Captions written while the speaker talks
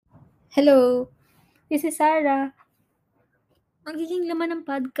Hello, this is Sarah. Magiging laman ng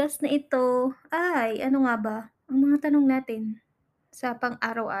podcast na ito ay ano nga ba? Ang mga tanong natin sa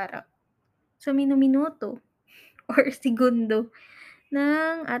pang-araw-araw, sa minuminuto or segundo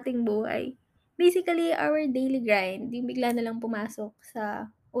ng ating buhay. Basically, our daily grind, yung bigla na lang pumasok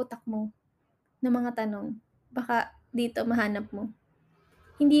sa utak mo na mga tanong. Baka dito mahanap mo.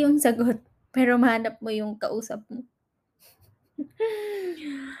 Hindi yung sagot, pero mahanap mo yung kausap mo.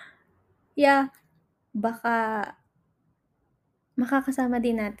 Yeah, baka makakasama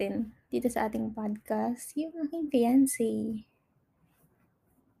din natin dito sa ating podcast yung aking fiancé.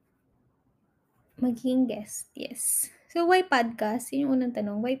 Magiging guest, yes. So, why podcast? Yun yung unang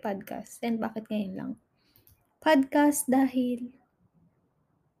tanong, why podcast? And bakit ngayon lang? Podcast dahil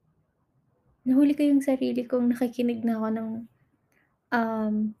nahuli ko yung sarili kong nakikinig na ako ng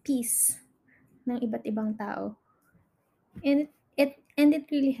piece ng iba't ibang tao. And it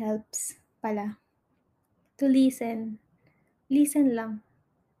really helps pala to listen. Listen lang.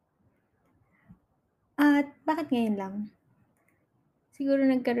 At bakit ngayon lang? Siguro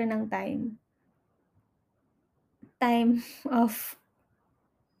nagkaroon ng time of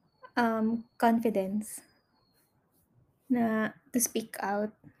confidence na to speak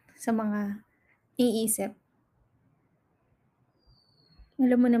out sa mga iisip.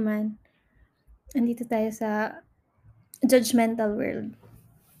 Alam mo naman, andito tayo sa judgmental world.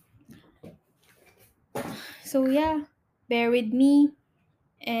 So yeah, bear with me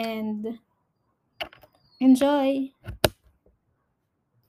and enjoy!